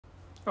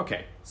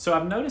Okay, so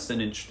I've noticed an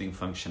interesting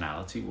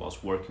functionality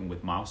whilst working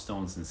with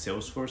Milestones in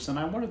Salesforce, and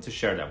I wanted to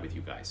share that with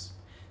you guys.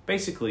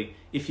 Basically,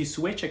 if you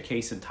switch a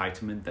case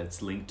entitlement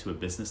that's linked to a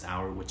business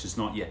hour which is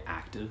not yet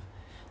active,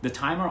 the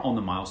timer on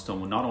the milestone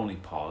will not only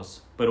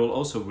pause, but it will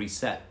also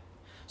reset.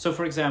 So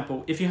for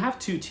example, if you have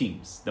two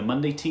teams, the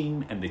Monday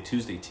team and the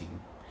Tuesday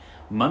team,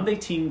 Monday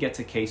team gets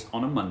a case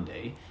on a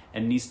Monday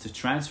and needs to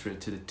transfer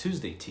it to the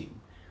Tuesday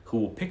team, who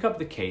will pick up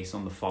the case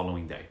on the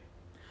following day.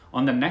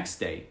 On the next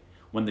day,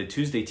 when the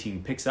Tuesday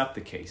team picks up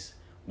the case,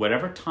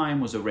 whatever time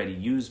was already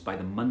used by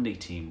the Monday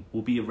team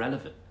will be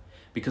irrelevant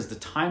because the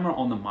timer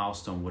on the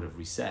milestone would have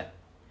reset.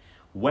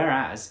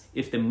 Whereas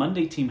if the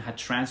Monday team had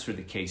transferred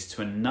the case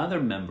to another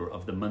member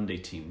of the Monday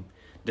team,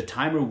 the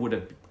timer would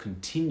have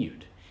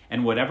continued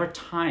and whatever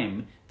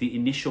time the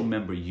initial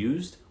member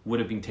used would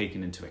have been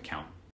taken into account.